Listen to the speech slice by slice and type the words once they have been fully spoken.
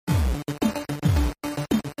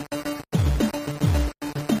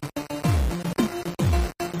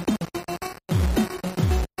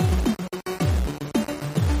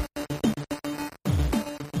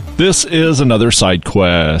This is another side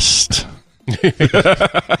quest.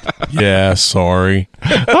 Yeah, sorry.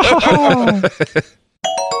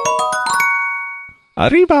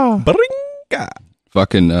 Arriba. Bringa.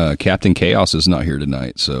 Fucking Captain Chaos is not here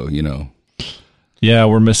tonight, so, you know. Yeah,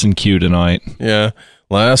 we're missing Q tonight. Yeah.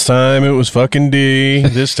 Last time it was fucking D.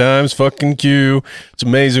 This time's fucking Q. It's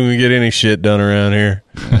amazing we get any shit done around here.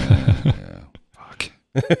 Fuck.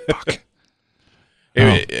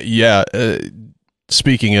 Yeah.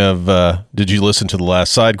 Speaking of, did you listen to the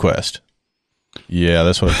last side quest? Yeah,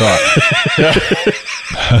 that's what I thought.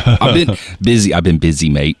 I've been busy,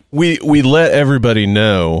 mate. We let everybody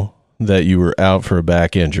know that you were out for a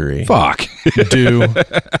back injury. Fuck.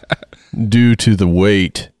 due to the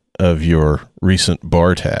weight of your recent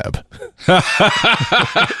bar tab.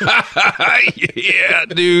 Yeah,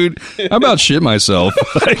 dude. I about shit myself.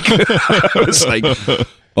 I was like,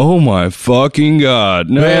 oh my fucking God.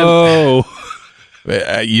 No.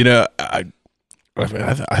 You know, I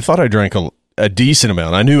thought I drank a decent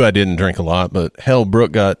amount. I knew I didn't drink a lot, but hell,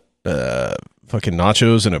 Brooke got fucking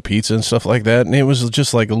nachos and a pizza and stuff like that, and it was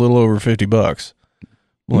just like a little over $50.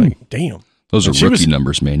 Like, damn. Those are rookie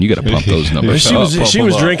numbers, man. You got to pump those numbers. She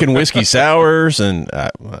was drinking whiskey sours, and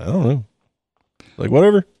I don't know, like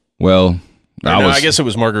whatever. Well, I guess it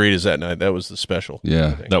was margaritas that night. That was the special.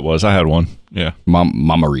 Yeah, that was. I had one. Yeah,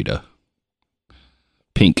 Mamarita,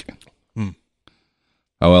 pink.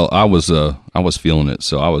 Oh well, I was feeling it,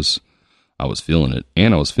 so I was feeling it,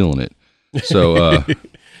 and I was feeling it. So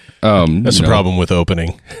that's the problem with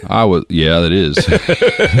opening. That is.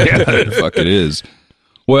 Yeah, fuck it is.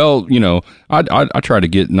 Well, you know, I try to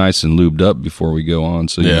get nice and lubed up before we go on,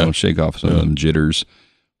 so you know, shake off some of them jitters.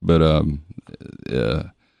 But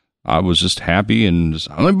I was just happy and just,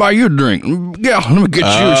 let me buy you a drink. Yeah, let me get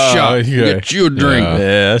you a shot. Yeah. Get you a drink.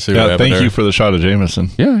 Yeah, thank you for the shot of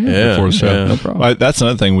Jameson. Yeah. Before the show. Yeah, no problem. That's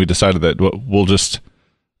another thing we decided that we'll just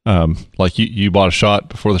like you bought a shot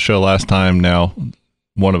before the show last time. Now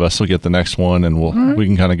one of us will get the next one, and we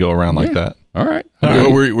can kind of go around like that. All right.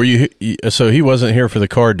 Were you? So he wasn't here for the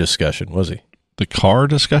card discussion, was he? The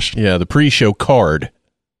card discussion? Yeah, the pre-show card.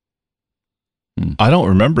 I don't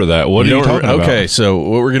remember that. What are you talking about? Okay, so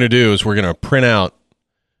what we're going to do is we're going to print out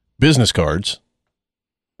business cards,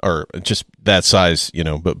 or just that size, you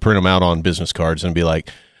know, but print them out on business cards and be like,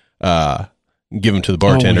 give them to the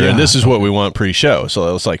bartender. And this is what we want pre-show.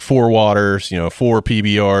 So it's like 4 waters, 4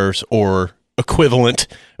 PBRs or equivalent,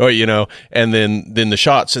 or, and then the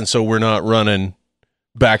shots. And so we're not running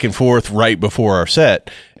back and forth right before our set.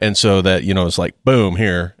 And so that, it's like, boom,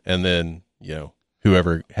 here. And then,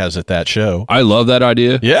 whoever has it that show. I love that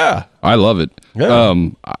idea. Yeah. I love it. Yeah.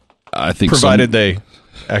 I think provided they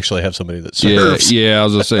actually have somebody that serves. Yeah, I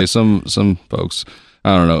was going to say some folks,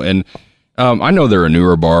 I don't know. And I know they're a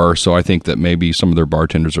newer bar, so I think that maybe some of their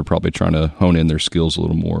bartenders are probably trying to hone in their skills a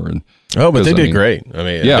little more. And but they did great. I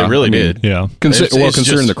mean, they really did. Yeah.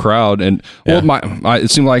 Considering the crowd, and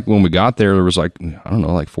it seemed like when we got there was like, I don't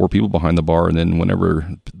know, like 4 people behind the bar, and then whenever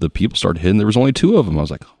the people started hitting, there was only 2 of them. I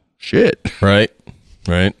was like, shit. Right.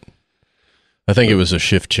 I think it was a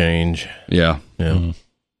shift change. Yeah.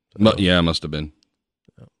 Mm-hmm. It must have been.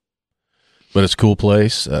 But it's a cool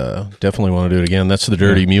place. Definitely want to do it again. That's the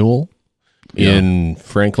Dirty Mule in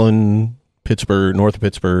Franklin, Pittsburgh, north of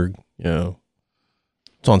Pittsburgh.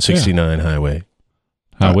 It's on 69 Highway.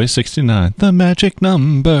 Highway 69, the magic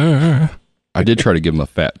number. I did try to give him a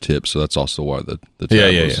fat tip, so that's also why the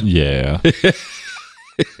tab was. Yeah.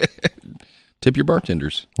 Tip your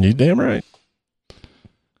bartenders. You damn right.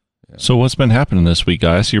 So what's been happening this week,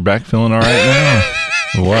 guys? You're back feeling all right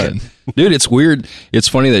now? What? Dude, it's weird. It's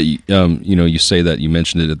funny that you say that. You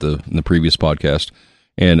mentioned it in the previous podcast,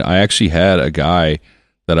 and I actually had a guy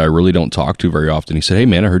that I really don't talk to very often. He said, "Hey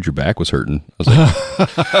man, I heard your back was hurting."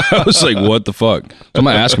 I was like, "What the fuck?" So I'm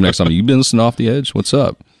gonna ask him next time. You been listening Off the Edge? What's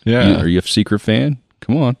up? Yeah. Are you a secret fan?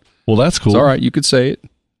 Come on. Well, that's cool. It's all right. You could say it.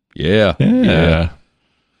 Yeah.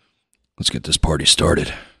 Let's get this party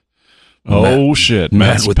started. Oh shit!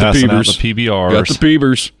 Matt's with passing the out the PBRs. Got the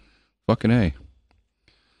Peebers. Fucking A.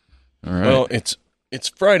 All right. Well, it's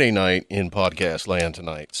Friday night in podcast land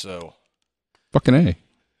tonight, so fucking A.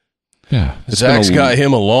 Yeah. Zach's got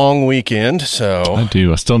him a long weekend, so I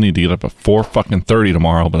do. I still need to get up at 4:30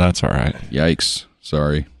 tomorrow, but that's all right. Yikes!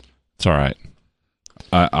 Sorry. It's all right.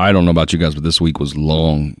 I don't know about you guys, but this week was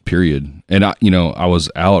long. Period. And I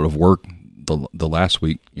was out of work the last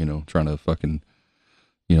week. Trying to fucking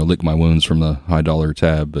lick my wounds from the $high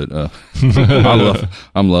tab, but I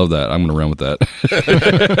love that. I'm gonna run with that.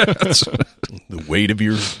 The weight of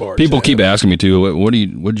your bar. People keep asking me too.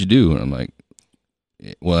 What'd you do? And I'm like,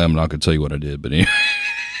 well, I'm not gonna tell you what I did, but anyway.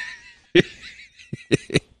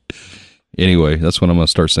 Anyway, that's when I'm going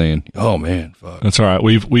to start saying, oh, man, fuck. That's all right.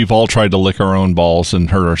 We've all tried to lick our own balls and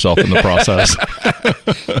hurt ourselves in the process.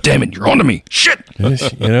 Damn it, you're onto me. Shit.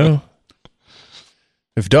 You know,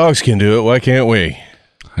 if dogs can do it, why can't we?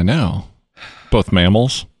 I know. Both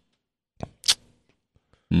mammals.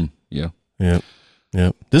 Yeah.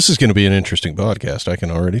 Yeah. This is going to be an interesting podcast. I can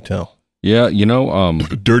already tell. Yeah, you know,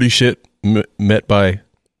 Dirty shit met by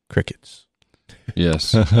crickets.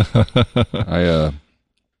 yes. I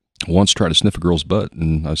once tried to sniff a girl's butt,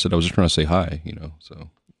 and I said I was just trying to say hi, you know, so.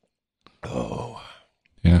 Oh.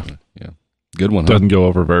 Yeah. Yeah. Good one, huh? Doesn't go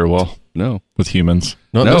over very well No. with humans.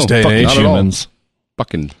 Not No, this day and fuck age. not at all. Humans.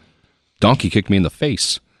 Fucking donkey kicked me in the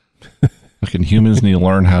face. Fucking humans need to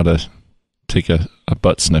learn how to take a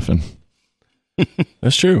butt sniffing.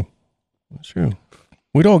 That's true. That's true.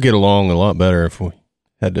 We'd all get along a lot better if we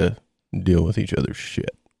had to deal with each other's shit,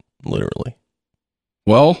 literally.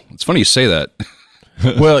 Well, it's funny you say that.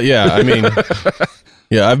 Well, yeah, I mean,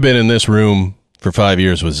 yeah, I've been in this room for 5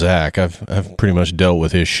 years with Zach. I've pretty much dealt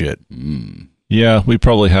with his shit. Yeah, we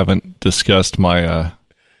probably haven't discussed my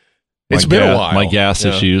It's been a while. my gas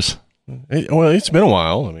Yeah. issues. It's been a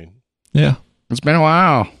while. I mean, Yeah. It's been a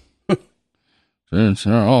while since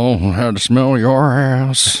I had to smell your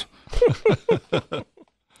ass.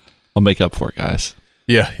 I'll make up for it, guys.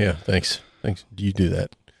 yeah, thanks. You do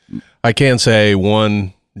that. I can say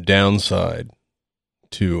one downside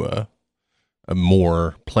to a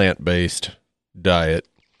more plant-based diet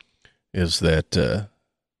is that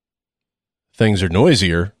things are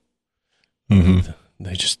noisier. Mm-hmm.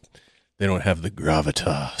 They don't have the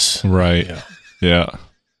gravitas. Right. Yeah. Yeah.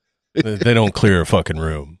 They don't clear a fucking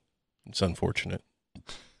room. It's unfortunate.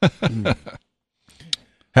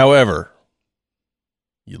 However,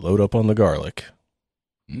 you load up on the garlic.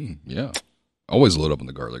 Yeah. Always load up on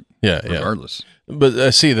the garlic, Yeah. regardless.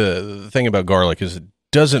 But see, the thing about garlic is it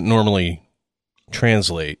doesn't normally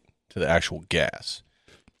translate to the actual gas.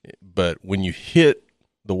 But when you hit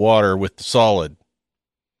the water with the solid,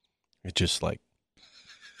 it just like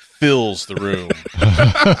fills the room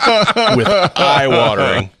with eye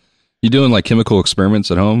watering. You doing like chemical experiments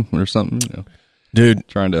at home or something? You know, Dude,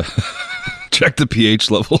 trying to check the pH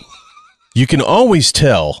level. you can always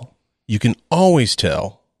tell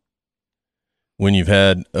when you've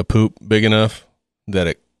had a poop big enough that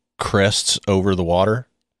it crests over the water.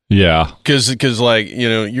 Yeah. Cause like, you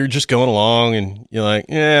know, you're just going along and you're like,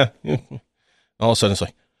 yeah. All of a sudden it's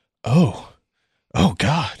like, oh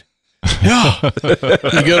God. Yeah.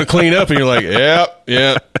 You go to clean up and you're like, yeah.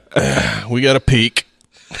 We got a peak.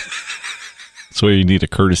 That's where you need a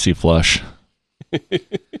courtesy flush.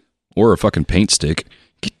 Or a fucking paint stick.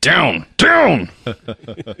 Get down.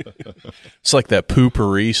 It's like that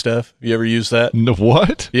poopery stuff. You ever use that? No,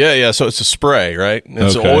 what? Yeah. So it's a spray, right? And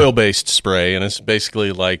it's Okay. an oil-based spray, and it's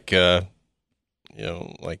basically like, like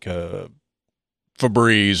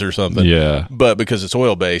Febreze or something. Yeah. But because it's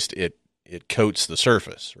oil-based, it coats the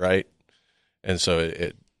surface, right? And so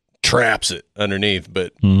it traps it underneath.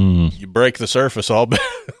 But you break the surface, all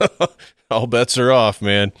bets are off,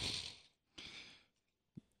 man.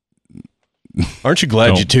 Aren't you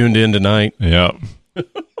glad you tuned in tonight? Yeah.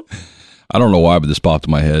 I don't know why, but this popped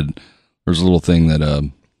in my head. There's a little thing that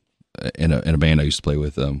in a band I used to play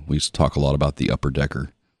with, we used to talk a lot about the upper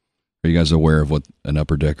decker. Are you guys aware of what an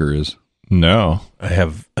upper decker is? No. I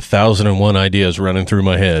have 1,001 ideas running through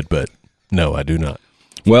my head, but no, I do not.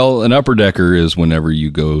 Well, an upper decker is whenever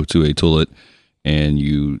you go to a toilet and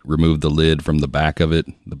you remove the lid from the back of it,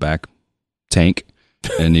 the back tank,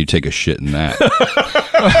 and you take a shit in that.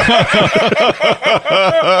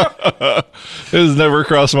 It has never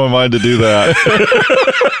crossed my mind to do that.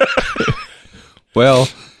 Well,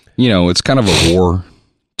 you know, it's kind of a war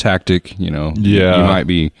tactic, you know. Yeah. You might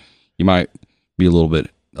be a little bit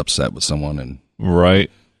upset with someone, and Right.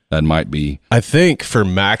 that might be I think for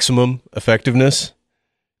maximum effectiveness,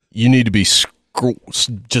 you need to be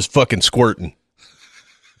just fucking squirting.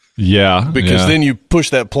 Yeah. Because yeah. then you push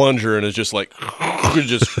that plunger and it's just like, it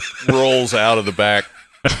just rolls out of the back.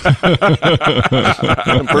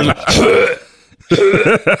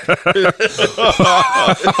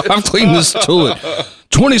 I've cleaned this toilet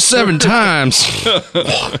 27 times.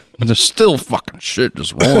 And there's still fucking shit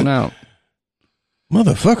just rolling out.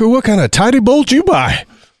 Motherfucker, what kind of tidy bolt you buy?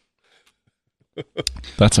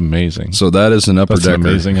 That's amazing. So that is an upper That's decker. an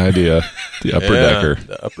amazing idea. The upper decker.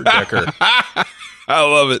 The upper decker. I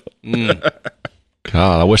love it.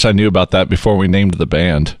 God, I wish I knew about that before we named the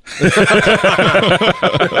band.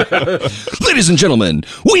 Ladies and gentlemen,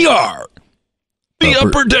 we are The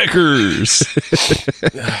Upper Deckers.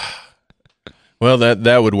 Well,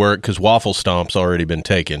 that would work because Waffle Stomp's already been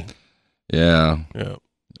taken. Yeah. Yeah.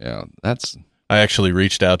 Yeah, that's I actually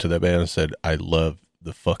reached out to that band and said, I love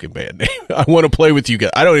the fucking band name. I want to play with you guys.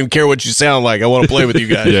 I don't even care what you sound like. I want to play with you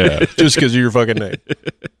guys. Yeah. Just because of your fucking name.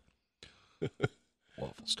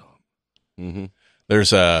 Waffle Stomp. Mm-hmm.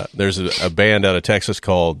 There's a band out of Texas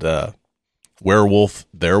called Werewolf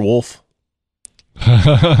Their Wolf.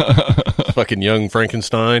 Fucking Young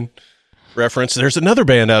Frankenstein reference. There's another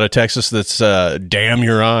band out of Texas that's Damn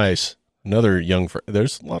Your Eyes. Another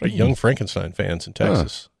there's a lot of Young Frankenstein fans in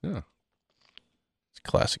Texas. Yeah. It's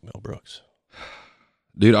classic Mel Brooks.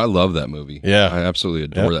 Dude, I love that movie. Yeah. I absolutely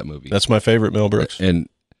adore that movie. That's my favorite Mel Brooks. And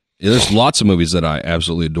there's lots of movies that I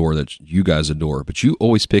absolutely adore that you guys adore, but you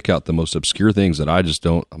always pick out the most obscure things that I just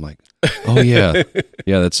don't. I'm like, oh yeah,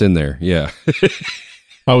 yeah, that's in there. Yeah.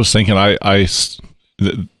 I was thinking,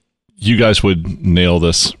 you guys would nail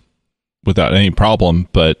this without any problem,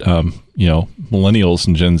 but millennials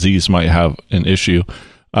and Gen Zs might have an issue.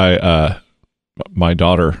 My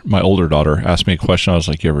older daughter, asked me a question. I was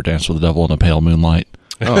like, "You ever dance with the devil in a pale moonlight?"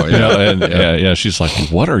 Oh yeah, yeah. She's like,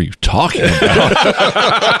 "What are you talking about?"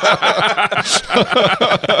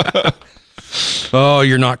 Oh,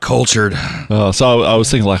 you're not cultured. So I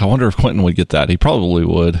was thinking, like, I wonder if Quentin would get that. He probably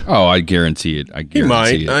would. Oh, I guarantee it. He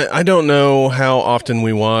might. I don't know how often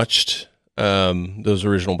we watched those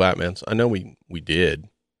original Batmans. I know we did.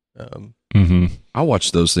 I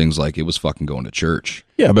watched those things like it was fucking going to church.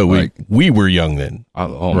 Yeah, but we were young then.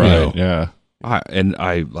 Right? Yeah. I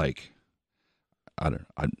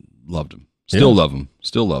loved them. Still love them.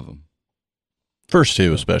 Still love them. First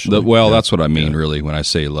two, especially. That's what I mean. Really, when I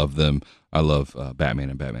say love them, I love Batman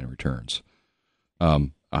and Batman Returns.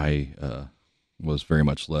 I was very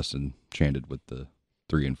much less enchanted with the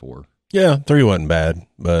 3 and 4. Yeah, 3 wasn't bad,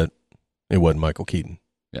 but it wasn't Michael Keaton.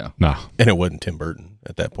 Yeah, no, and it wasn't Tim Burton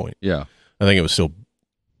at that point. Yeah, I think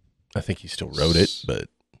he still wrote it, but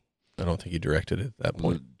I don't think he directed it at that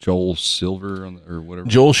point. Joel Silver or whatever.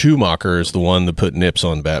 Joel Schumacher is the one that put nips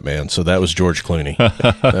on Batman, so that was George Clooney.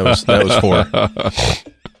 that was for.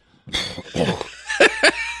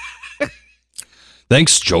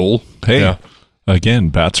 Thanks, Joel. Hey, yeah. Again,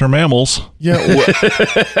 bats are mammals. Yeah,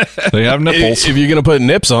 they have nipples. If you're gonna put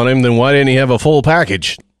nips on him, then why didn't he have a full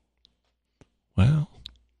package? Well,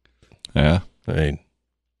 yeah. I mean,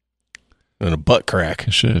 and a butt crack.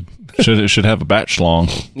 It should have a bat schlong.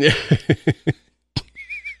 Yeah.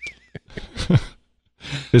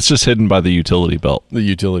 It's just hidden by the utility belt. The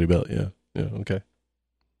utility belt, yeah. Yeah, okay.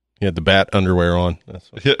 He had the bat underwear on.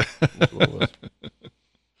 That's what it was.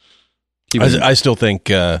 I still think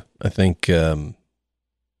Danny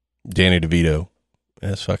DeVito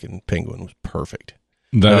as fucking Penguin was perfect.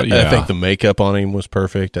 I think the makeup on him was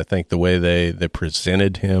perfect. I think the way they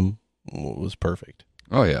presented him was perfect.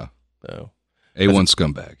 Oh yeah. So A1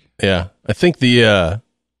 scumbag. Yeah. I think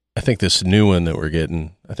this new one that we're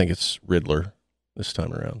getting, I think it's Riddler this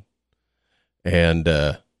time around. And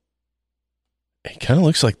he kind of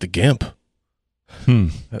looks like the Gimp.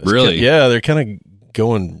 Really? Yeah, they're kind of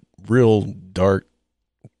going real dark.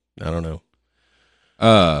 I don't know.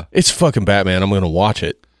 It's fucking Batman. I'm going to watch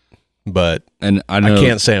it. But and I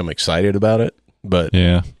can't say I'm excited about it, but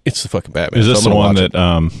yeah, it's the fucking Batman. Is this the one that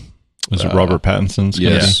is it Robert Pattinson's?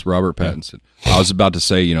 Yes, Robert Pattinson. I was about to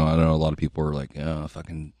say, I know a lot of people are like, "Oh,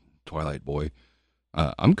 fucking Twilight boy."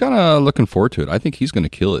 I'm kind of looking forward to it. I think he's going to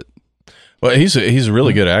kill it. Well, he's a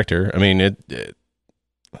really good actor. I mean,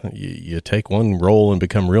 you take one role and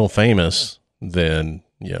become real famous, then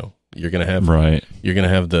you're gonna have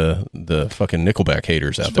the fucking Nickelback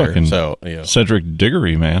haters out there. So Cedric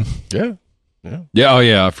Diggory, man. Yeah. Oh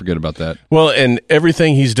yeah, I forget about that. Well, and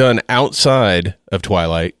everything he's done outside of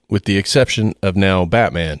Twilight, with the exception of now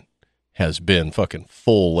Batman, has been fucking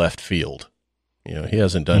full left field. He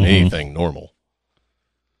hasn't done anything normal.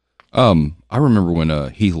 I remember when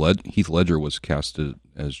Heath Ledger was casted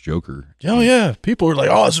as Joker. Oh yeah, people were like,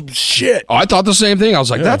 "Oh, some shit." Oh, I thought the same thing. I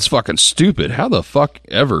was like, "That's fucking stupid. How the fuck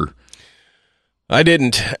ever?" I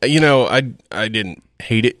didn't. I didn't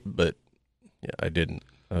hate it, but yeah, I didn't.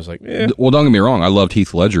 I was like, "Yeah." Well, don't get me wrong. I loved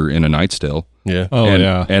Heath Ledger in A Knight's Tale. Yeah. Oh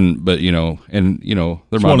yeah. But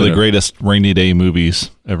they're one of the greatest rainy day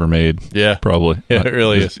movies ever made. Yeah, probably. Yeah, it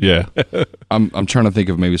really is. Yeah. I'm trying to think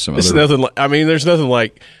of maybe some other. Nothing. There's nothing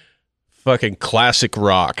like fucking classic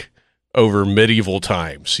rock over medieval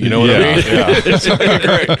times. You know what I mean? Yeah. It's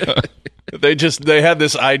great. They had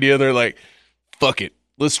this idea. They're like, fuck it.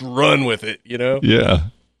 Let's run with it. Yeah.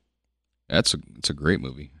 It's a great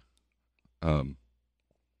movie.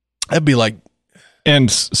 That'd be like,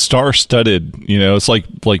 and star-studded, it's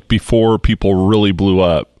like before people really blew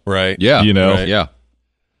up. Right. Yeah. Right. Yeah.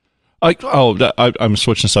 I'm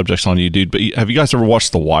switching subjects on you, dude, but have you guys ever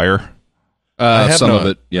watched The Wire? have some not. of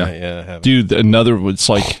it, yeah. I haven't. Dude, it's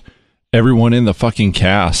like everyone in the fucking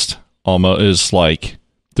cast almost is like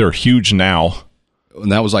they're huge now.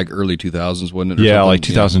 And that was like early 2000s, wasn't it? or Yeah, something? like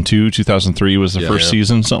 2002, 2003 was the first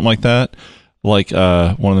season, something like that. Like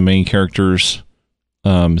one of the main characters,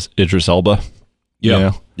 Idris Elba. Yeah, You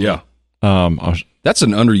know? yeah. I That's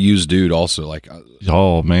an underused dude. Also, like,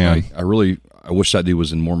 oh man, I wish that dude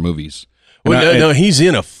was in more movies. Well, no, he's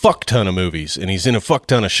in a fuck ton of movies and he's in a fuck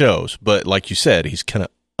ton of shows. But like you said, he's kind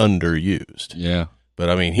of underused. Yeah, But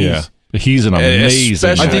I mean, he's an amazing.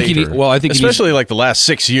 Especially- I think he. I think especially like the last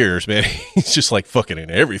 6 years, man. He's just like fucking in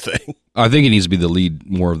everything. I think he needs to be the lead,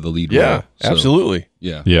 more of the lead role. So, absolutely.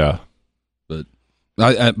 Yeah, Yeah, but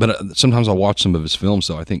sometimes I'll watch some of his films,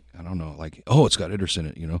 so I think I don't know, like, oh, it's got Idris in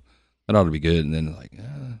it, you know, that ought to be good, and then like,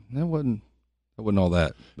 that wasn't all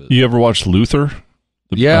that. But, you ever watched Luther?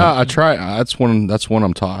 yeah, I try. That's one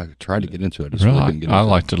I'm I tried to get into it. Really? Couldn't get into I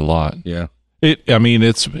liked it a lot. Yeah, I mean,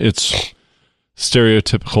 it's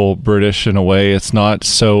stereotypical British in a way. It's not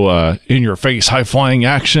so in your face, high flying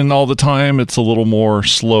action all the time. It's a little more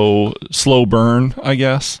slow burn, I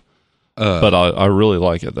guess. But I really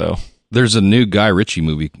like it though. there's a new Guy Ritchie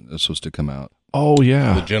movie that's supposed to come out. Oh The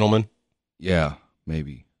yeah, Gentleman, Yeah,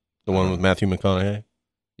 maybe. the one with Matthew McConaughey.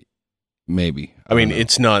 Maybe. I mean, don't know.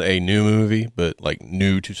 it's not a new movie, but like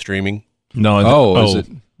new to streaming. no. Is it?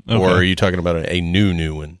 Or are Okay. you talking about a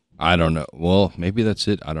new one? I don't know. Well, maybe that's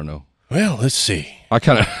it. I don't know. Well, let's see. I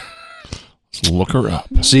kind of Let's look her up.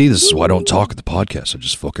 see. This is why I don't talk at the podcast. I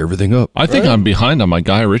just fuck everything up. I think I'm behind on my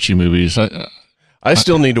Guy Ritchie movies. I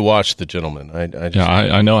still need to watch The Gentleman. I just, Yeah,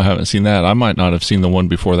 I know I haven't seen that. I might not have seen the one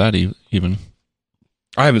before that even.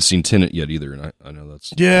 I haven't seen Tenet yet either, and I know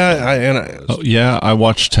that's Oh, yeah, I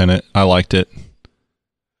watched Tenet. I liked it.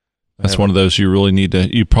 That's one of those you really need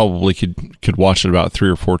to. You probably could watch it about 3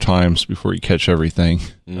 or 4 times before you catch everything.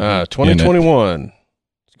 2021.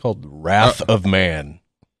 It's called Wrath of Man.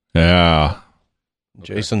 Yeah,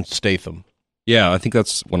 Jason Statham. Yeah, I think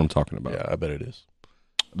that's what I'm talking about. Yeah, I bet it is.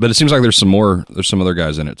 But it seems like there's some other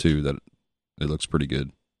guys in it too that it looks pretty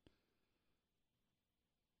good.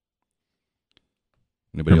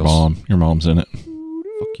 Anybody else? Your mom's in it.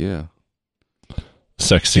 Fuck yeah.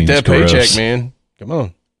 Sex Get scenes. that gross. paycheck, man. Come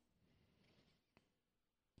on.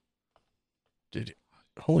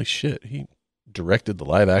 Holy shit, he directed the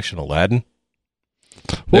live action Aladdin?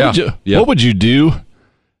 What would you do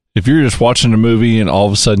if you're just watching a movie and all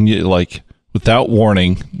of a sudden you like without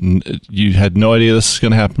warning you had no idea this is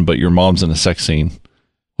going to happen, but your mom's in a sex scene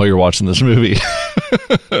while you're watching this movie?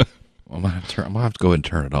 I'm gonna have to go ahead and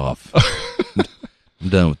turn it off. I'm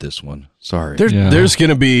done with this one. Sorry. There's going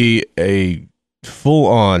to be a full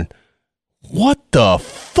on, what the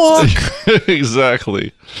fuck?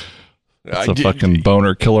 Exactly. It's a fucking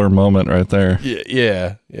boner killer moment right there.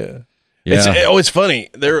 Yeah. Yeah. It's funny.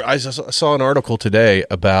 I saw an article today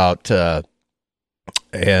about an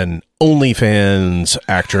OnlyFans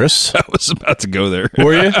actress. I was about to go there.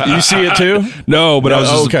 Were you? You see it too? No, but I was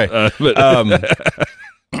just, okay.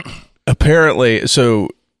 Apparently,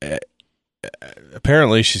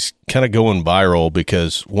 apparently she's kind of going viral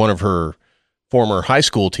because one of her former high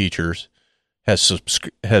school teachers has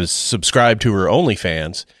subscribed to her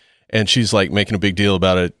OnlyFans, and she's like making a big deal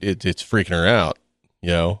about it. It's freaking her out, you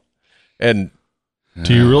know. And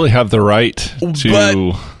do you really have the right to?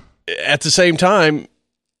 But at the same time,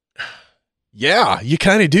 yeah, you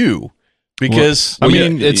kind of do, because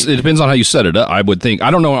it depends on how you set it up. I would think.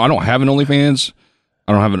 I don't know. I don't have an OnlyFans.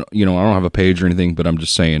 I don't have a page or anything. But I'm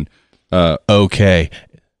just saying. Okay,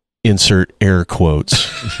 insert air quotes.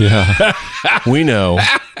 Yeah, we know.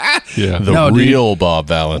 Yeah, the real Bob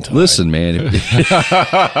Valentine. Listen, man.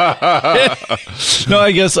 No,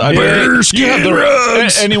 I guess you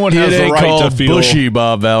have anyone has the right to feel bushy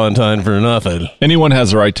Bob Valentine for nothing. Anyone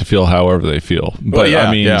has the right to feel however they feel. But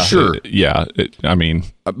I mean, sure, I mean,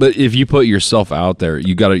 but if you put yourself out there,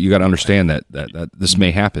 you got to understand that this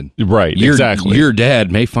may happen. Right? Exactly. Your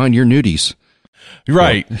dad may find your nudies.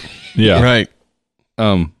 Right. Yeah. Right.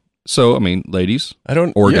 So I mean, ladies,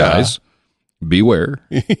 or guys, beware.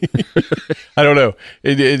 I don't know.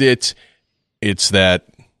 It's that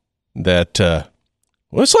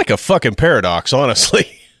well, it's like a fucking paradox, honestly.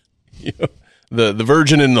 You know, the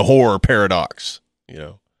virgin and the whore paradox. You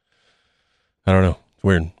know, I don't know. It's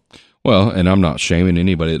weird. Well, and I'm not shaming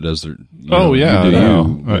anybody that does their. No.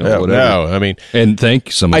 No, I mean, and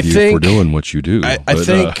thank some of you for doing what you do. I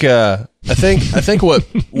think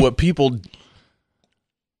what people.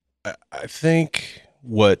 I think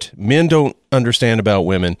what men don't understand about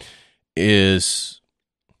women is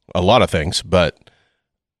a lot of things, but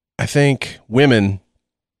I think women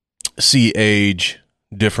see age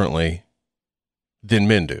differently than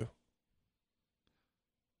men do.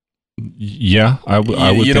 Yeah, I would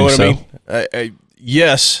think you know what so. I mean?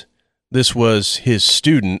 Yes, this was his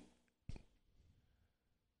student,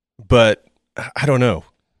 but I don't know.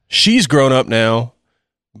 She's grown up now,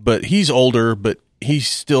 but he's older, but he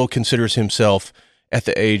still considers himself at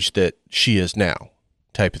the age that she is now,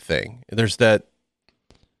 type of thing. There's that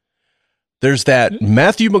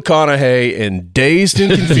Matthew McConaughey in Dazed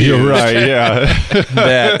and Confused. You're right, yeah.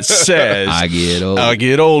 That says, I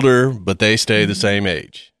get older, but they stay the same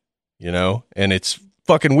age, you know? And it's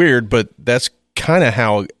fucking weird, but that's kind of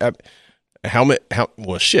how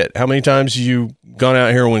many times you gone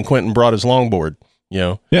out here when Quentin brought his longboard, you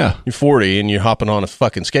know? Yeah. You're 40 and you're hopping on a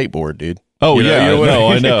fucking skateboard, dude. Oh, You know- yeah, you know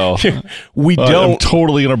what I know. We I'm don't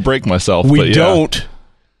totally going to break myself. we but yeah.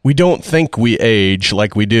 don't think we age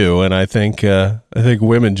like we do, and I think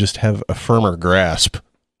women just have a firmer grasp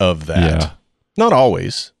of that. Yeah. Not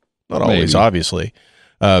always, Maybe. obviously.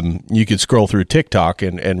 You could scroll through TikTok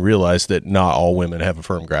and realize that not all women have a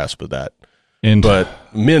firm grasp of that, And but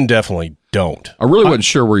men definitely don't. I really wasn't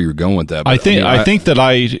sure where you were going with that. But I think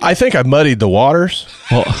I think I muddied the waters.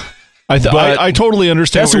 well, But I totally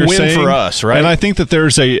understand that's what a you're win saying. for us, right? And I think that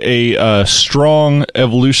there's a strong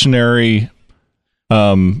evolutionary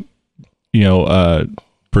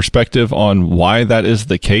perspective on why that is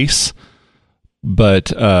the case,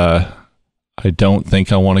 but I don't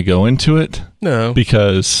think I want to go into it No.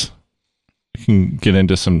 because we can get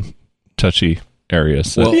into some touchy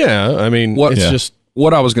areas. Well, Yeah, I mean, What- it's Yeah. just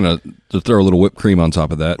what I was going to throw a little whipped cream on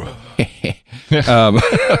top of that.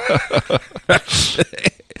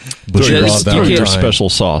 Bushy Just- Bob you can't- your Valentine. special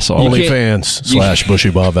sauce on. You it. can't- OnlyFans / Bushy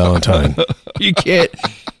Bob Valentine. you can't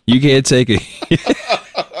take it.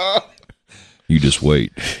 You just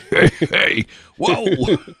wait. Hey, whoa.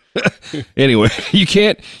 Anyway, you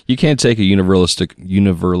can't take a universalistic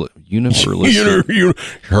unibrow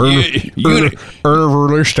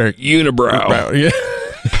Yeah.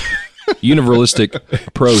 universalistic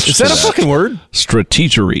approach. Is that to a fucking word?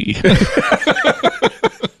 Strategery.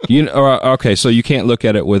 Okay, so you can't look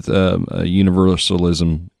at it with a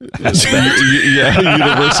universalism. Yeah,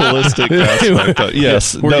 universalistic aspect.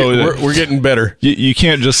 Yes. We're getting better. You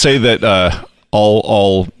can't just say that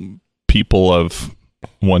all people of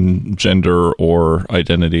one gender or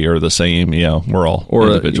identity are the same. Yeah, we're all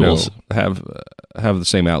individuals. Have the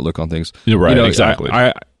same outlook on things. You're right, exactly.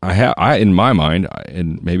 I in my mind,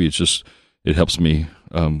 and maybe it's just it helps me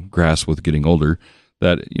grasp with getting older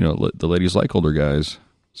that the ladies like older guys.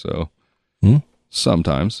 So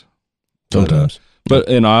sometimes, but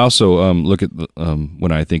and I also look at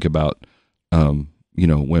when I think about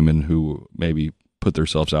women who maybe put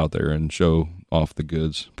themselves out there and show off the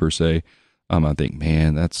goods per se. I think,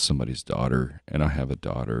 man, that's somebody's daughter, and I have a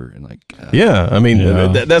daughter, and like, Yeah, I mean, Yeah.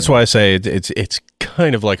 that's why I say it's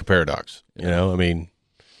kind of like a paradox. You know, I mean,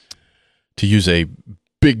 to use a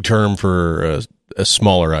big term for a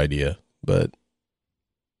smaller idea, but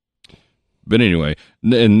anyway,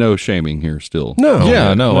 and no shaming here. Still, no,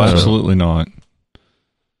 Yeah, no, absolutely not.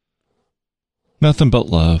 Nothing but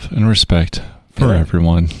love and respect for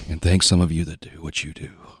everyone. and thanks some of you that do what you do.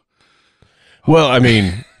 Well, I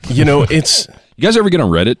mean, it's You guys ever get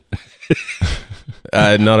on Reddit?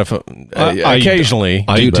 not if occasionally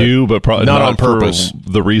I but do, but probably not not on for purpose.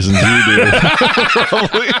 the reasons you do.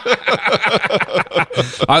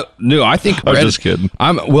 I think I'm Reddit. just kidding.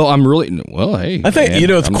 I'm really well. Hey, I think man,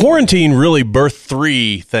 the I'm- quarantine really birthed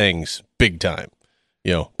three things big time.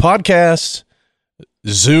 Podcasts,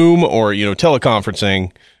 Zoom, or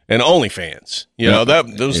teleconferencing, and OnlyFans.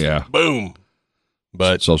 Those Yeah. boom.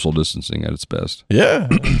 But social distancing at its best. yeah,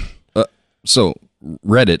 So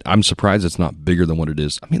Reddit, I'm surprised it's not bigger than what it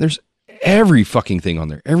is. I mean, there's every fucking thing on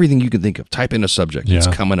there. Everything you can think of. Type in a subject, it's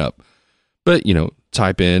Yeah. coming up. But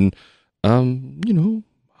type in,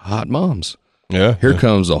 hot moms. yeah. Here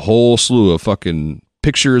comes a whole slew of fucking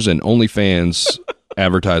pictures and OnlyFans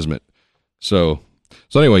advertisement. So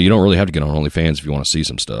anyway, you don't really have to get on OnlyFans if you want to see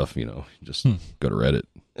some stuff. Just go to Reddit.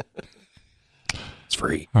 It's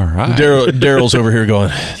free. All right. Daryl's over here going,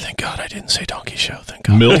 thank God I didn't say Donkey Show. Thank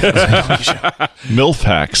God. MILF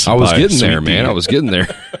hacks. I was by getting there, Sweet man. Pea. I was getting there.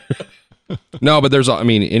 No, but there's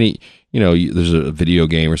there's a video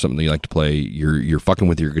game or something that you like to play. You're fucking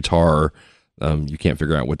with your guitar. You can't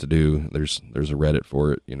figure out what to do. There's a Reddit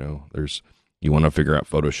for it. You want to figure out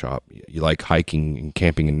Photoshop. You like hiking and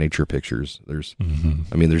camping and nature pictures. There's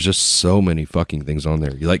just so many fucking things on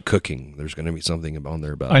there. You like cooking. There's going to be something on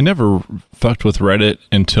there about. I never fucked with Reddit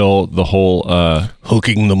until the whole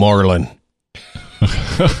Hooking the Marlin.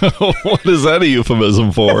 what is that a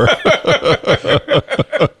euphemism for?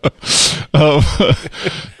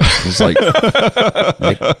 It's like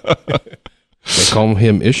they call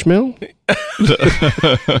him Ishmael.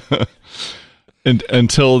 And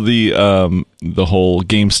until the whole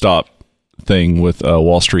GameStop thing with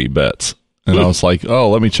Wall Street Bets, and I was like, oh,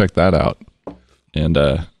 let me check that out. And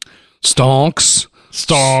Stonks.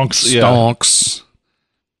 Yeah.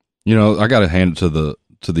 You know, I got to hand it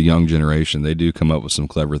to the young generation. They do come up with some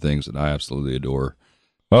clever things that I absolutely adore.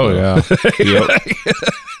 Oh yeah. Yep.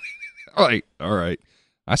 Like, all right,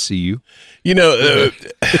 I see you. You know,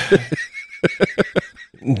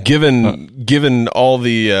 given all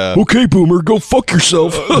the Okay, Boomer, go fuck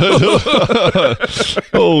yourself.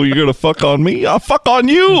 Oh, you're gonna fuck on me? I'll fuck on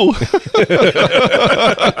you.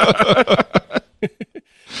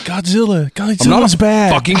 Godzilla's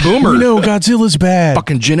bad. Fucking Boomer. You know, Godzilla's bad.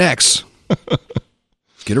 Fucking Gen X.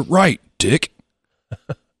 Get it right, dick.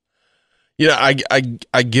 Yeah,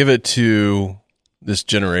 I give it to this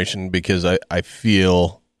generation because I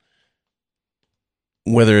feel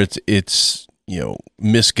whether it's you know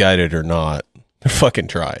misguided or not, they're fucking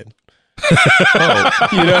trying.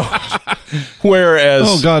 You know, whereas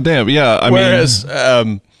Oh goddamn, yeah. I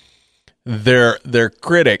mean, their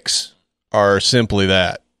critics are simply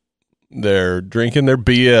that. They're drinking their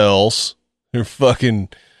BLs. They're fucking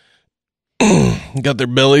got their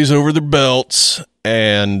bellies over their belts,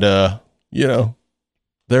 and you know,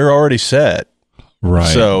 they're already set. right.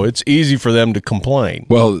 So it's easy for them to complain.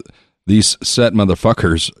 Well, these set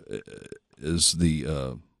motherfuckers is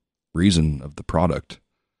the reason of the product.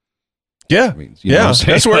 Yeah, I mean, you know what yeah, I'm saying?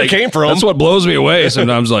 that's where Like, it came from. That's what blows me away.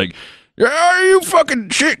 Sometimes, like, yeah, you fucking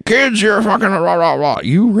shit kids, you're fucking rah, rah, rah.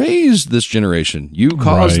 You raised this generation. You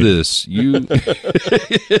caused Right. this. You.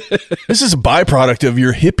 This is a byproduct of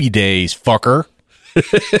your hippie days, fucker.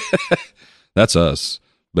 That's us.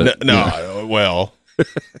 But No, well,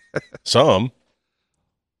 some.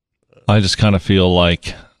 I just kind of feel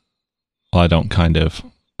like, well, I don't kind of.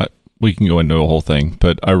 We can go into a whole thing,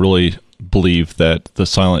 but I really believe that the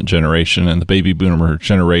silent generation and the baby boomer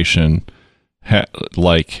generation,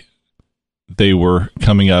 like, they were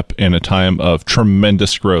coming up in a time of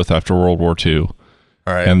tremendous growth after World War II, All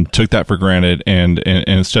right. and took that for granted. And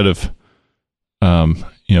instead of,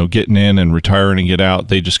 getting in and retiring and get out,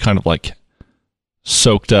 they just kind of like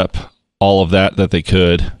soaked up all of that they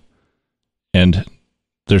could, and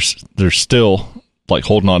they're still like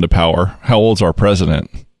holding on to power. How old's our president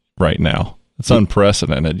right now? It's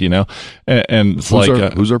unprecedented, you know, and it's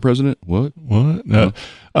who's our president? What?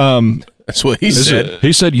 That's what he said.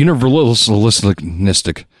 He said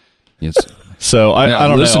universalistic. Yes. So I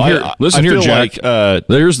don't know. Listen I here, feel Jack. like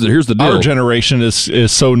Here's the deal. our generation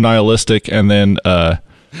is so nihilistic, and then No.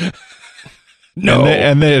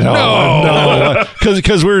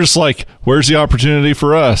 because we're just like, where's the opportunity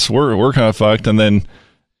for us? We're kind of fucked, and then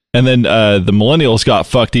the millennials got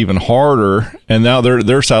fucked even harder, and now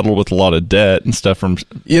they're saddled with a lot of debt and stuff from.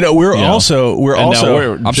 We're also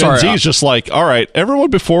Gen Z is just like, all right, everyone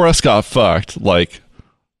before us got fucked. Like,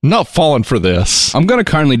 I'm not falling for this. I'm going to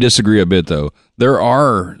kindly disagree a bit, though.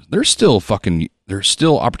 There's still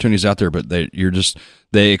opportunities out there, but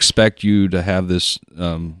they expect you to have this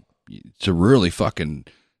to really fucking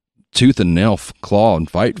tooth and nail claw and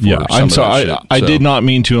fight for. Yeah, I'm sorry. I did not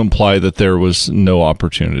mean to imply that there was no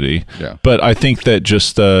opportunity. Yeah. But I think that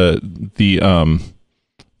just those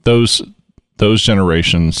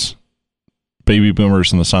generations, baby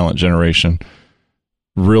boomers and the silent generation,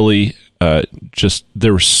 really just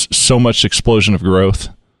there was so much explosion of growth.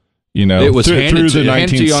 You know, it was through the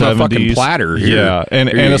 1970s on a fucking platter. Yeah, and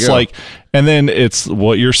it's go. like, and then it's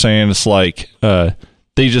what you're saying. It's like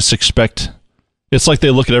they just expect. It's like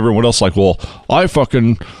they look at everyone else like, well, I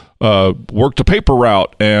fucking worked a paper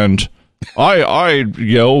route, and I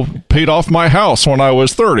paid off my house when I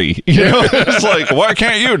was 30. You know, it's like, why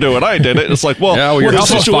can't you do it? I did it. It's like, well, your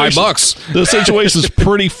house was $5. The situation's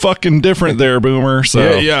pretty fucking different there, Boomer. So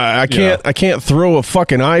I can't throw a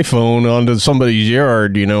fucking iPhone onto somebody's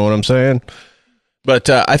yard. You know what I'm saying? But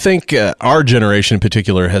I think our generation in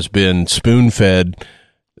particular has been spoon-fed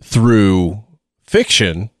through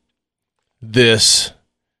fiction this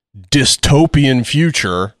dystopian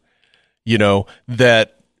future, you know,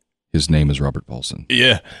 that his name is Robert Paulson.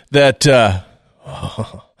 Yeah, that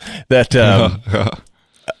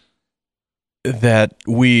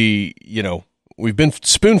we've been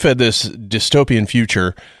spoon-fed this dystopian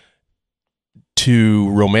future to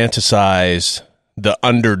romanticize the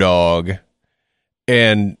underdog,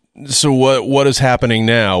 and so what is happening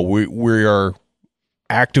now? We are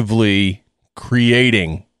actively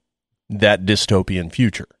creating that dystopian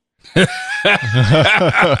future.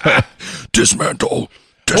 Dismantle.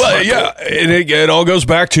 Well, yeah, and it all goes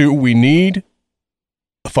back to we need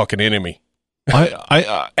a fucking enemy.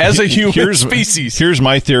 As a human species, here's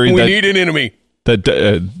my theory. We need an enemy. That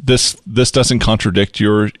this doesn't contradict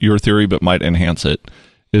your theory, but might enhance it.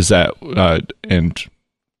 Is that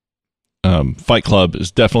Fight Club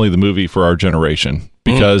is definitely the movie for our generation,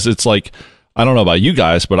 because it's like, I don't know about you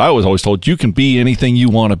guys, but I was always told you can be anything you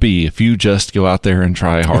want to be if you just go out there and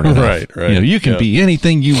try hard enough. Right. You know, you can be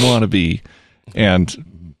anything you want to be.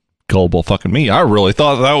 And gullible fucking me, I really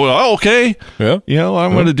thought that was okay. Yeah. You know,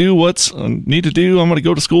 I'm going to do what's need to do. I'm going to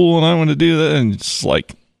go to school and I'm going to do that. And it's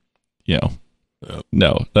like, you know,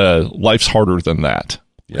 no, life's harder than that.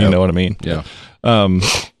 You know what I mean? Yeah.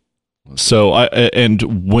 So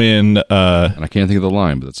when and I can't think of the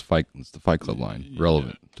line, but it's the Fight Club line,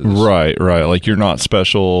 relevant to this. Right. Like, you're not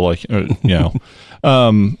special, like, you know.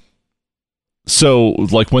 So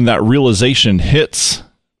like when that realization hits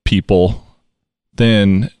people,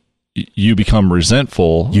 then you become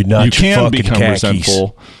resentful. You're not you your can fucking become khakis.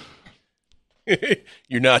 resentful.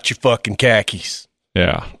 You're not your fucking khakis.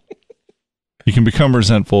 Yeah. You can become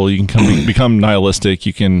resentful. You can become nihilistic.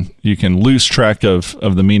 You can lose track of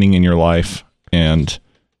the meaning in your life, and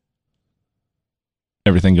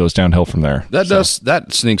everything goes downhill from there. That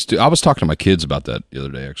sneaks too. I was talking to my kids about that the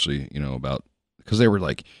other day, actually. You know, about because they were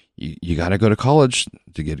like, "You got to go to college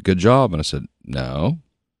to get a good job," and I said, "No,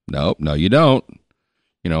 you don't."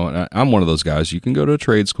 You know, and I'm one of those guys. You can go to a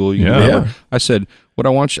trade school. You can do whatever. I said, I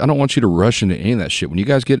don't want you to rush into any of that shit. When you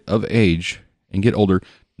guys get of age and get older,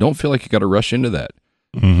 don't feel like you got to rush into that.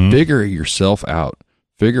 Mm-hmm. Figure yourself out.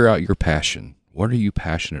 Figure out your passion. What are you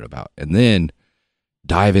passionate about? And then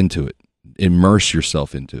dive into it. Immerse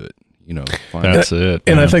yourself into it. You know, that's it.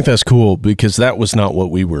 And I think that's cool, because that was not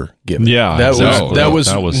what we were given. Yeah, that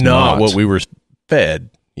was not what we were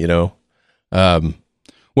fed. You know.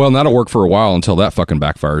 Well, and that'll work for a while until that fucking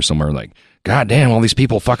backfires somewhere. Like, God damn, all these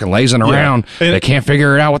people fucking lazing around. They can't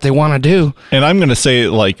figure out what they want to do. And I'm going to say,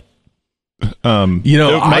 like, you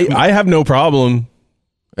know, I have no problem,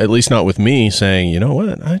 at least not with me, saying, you know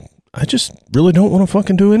what, I just really don't want to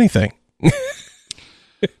fucking do anything.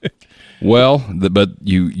 Well, but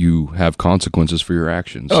you have consequences for your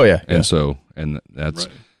actions. Oh, yeah. And so, and that's,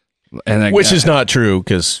 right. and that, which is not true,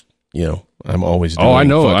 because, you know, I'm always doing I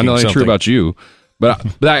know something. it's true about you. But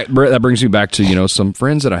that brings me back to, you know, some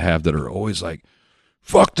friends that I have that are always like,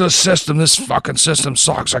 fuck this system. This fucking system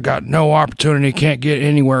sucks. I got no opportunity. Can't get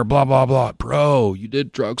anywhere. Blah, blah, blah. Bro, you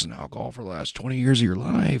did drugs and alcohol for the last 20 years of your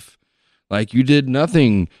life. Like, you did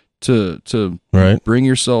nothing to bring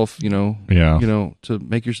yourself, you know, to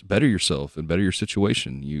make better yourself and better your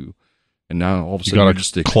situation. And now all of a sudden you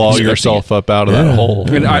just claw yourself up out of that hole.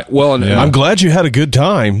 And I'm glad you had a good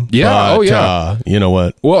time. Yeah. But, you know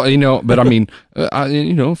what? Well, you know, but I mean,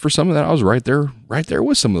 you know, for some of that, I was right there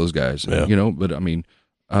with some of those guys, you know, but I mean,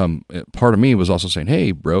 part of me was also saying,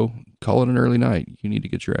 hey, bro, call it an early night. You need to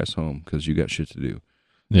get your ass home because you got shit to do.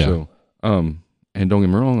 Yeah. So, and don't get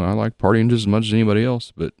me wrong, I like partying just as much as anybody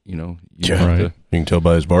else, but you know, you have to, you can tell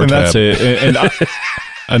by his bar and tab. that's it. And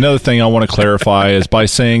another thing I want to clarify is by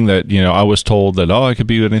saying that, you know, I was told that, I could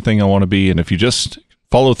be anything I want to be. And if you just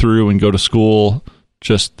follow through and go to school,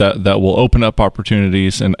 just that will open up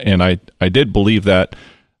opportunities. And I did believe that.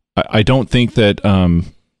 I don't think that,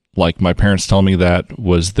 like my parents tell me that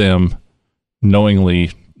was them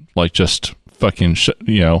knowingly, like, just fucking,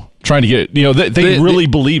 trying to get, they really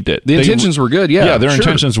believed it. The intentions were good. Yeah. Yeah. Their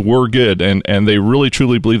intentions were good. And they really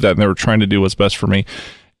truly believed that. And they were trying to do what's best for me.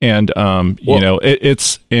 And,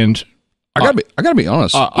 it's, and I gotta be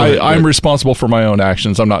honest. I'm responsible for my own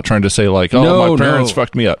actions. I'm not trying to say like, my parents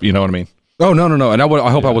fucked me up. You know what I mean? Oh, no. And I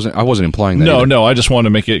hope I wasn't implying that. No. I just want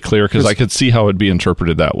to make it clear because I could see how it'd be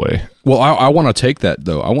interpreted that way. Well, I want to take that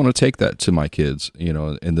though. I want to take that to my kids,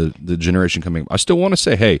 and the generation coming. I still want to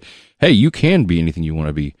say, hey, you can be anything you want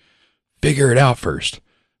to be. Figure it out first.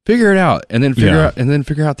 Figure it out, and then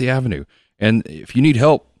figure out the avenue. And if you need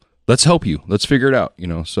help, let's help you. Let's figure it out.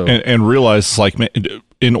 So and realize, like,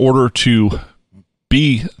 in order to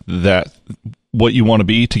be that what you want to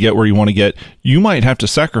be, to get where you want to get, you might have to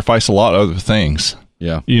sacrifice a lot of other things.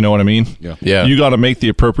 Yeah. You know what I mean? Yeah. You got to make the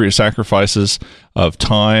appropriate sacrifices of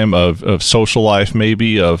time, of social life,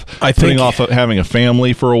 maybe, of putting off having a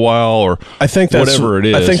family for a while, or I think that's whatever it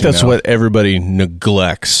is. I think that's what everybody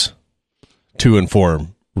neglects to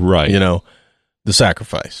inform. Right. The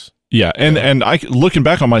sacrifice. Yeah. And I, looking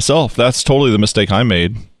back on myself, that's totally the mistake I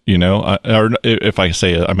made. Or if I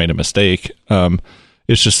say I made a mistake,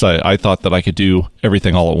 it's just I thought that I could do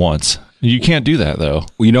everything all at once. You can't do that though.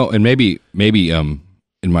 Well, and maybe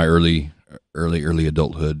in my early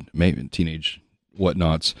adulthood, maybe teenage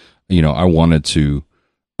whatnots, I wanted to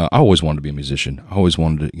I always wanted to be a musician. I always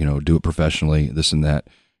wanted to, do it professionally, this and that.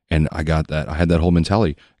 And I got that. I had that whole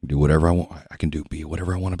mentality. Do whatever I want. I can be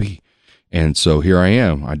whatever I want to be. And so here I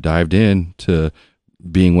am. I dived into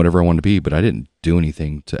being whatever I wanted to be, but I didn't do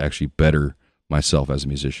anything to actually better myself as a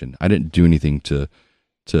musician. I didn't do anything to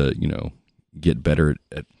get better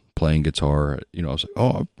at playing guitar. I was like,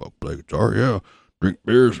 oh, I'll play guitar, yeah, drink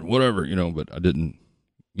beers, whatever, but I didn't.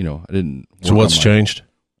 So what's changed?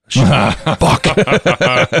 Fuck.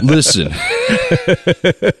 Listen.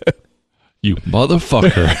 You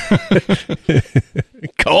motherfucker.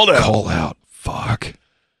 Call out. Fuck.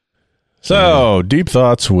 So, deep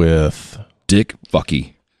thoughts with Dick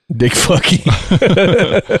Fucky. Dick Fucky.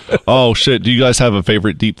 Oh, shit. Do you guys have a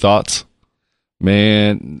favorite deep thoughts?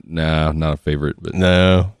 Man, nah, not a favorite. But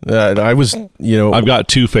No. I was, I've got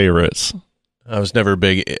two favorites. I was never a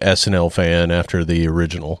big SNL fan after the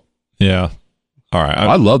original. Yeah. All right.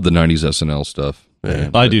 I love the 90s SNL stuff. Yeah.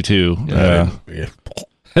 I do too. Yeah.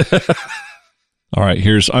 All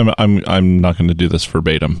right. I'm not going to do this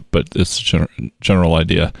verbatim, but it's a general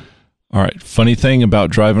idea. All right. Funny thing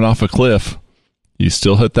about driving off a cliff, you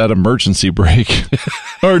still hit that emergency brake.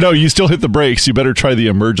 Or no, you still hit the brakes. You better try the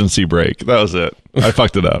emergency brake. That was it. I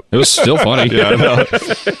fucked it up. It was still funny. Yeah, I know.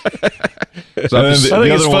 I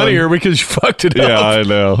think it's funnier because you fucked it up. Yeah, I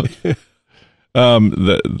know.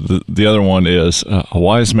 The other one is a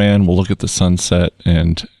wise man will look at the sunset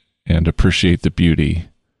and appreciate the beauty.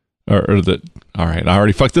 All right, I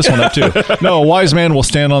already fucked this one up too. No, a wise man will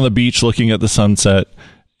stand on the beach looking at the sunset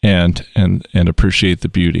and appreciate the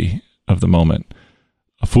beauty of the moment.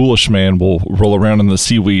 A foolish man will roll around in the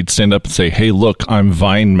seaweed, stand up and say, "Hey, look, I'm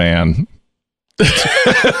Vine Man."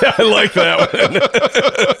 I like that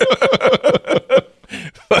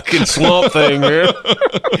one. Fucking swamp thing, man.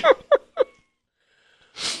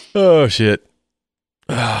 Oh, shit.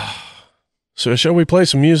 So shall we play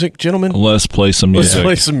some music, gentlemen? Let's play some music. Let's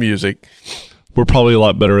play some music. We're probably a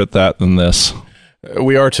lot better at that than this.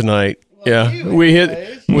 We are tonight. Yeah, we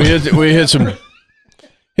hit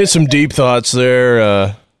some deep thoughts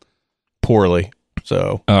there poorly.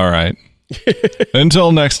 So all right.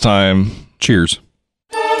 Until next time. Cheers.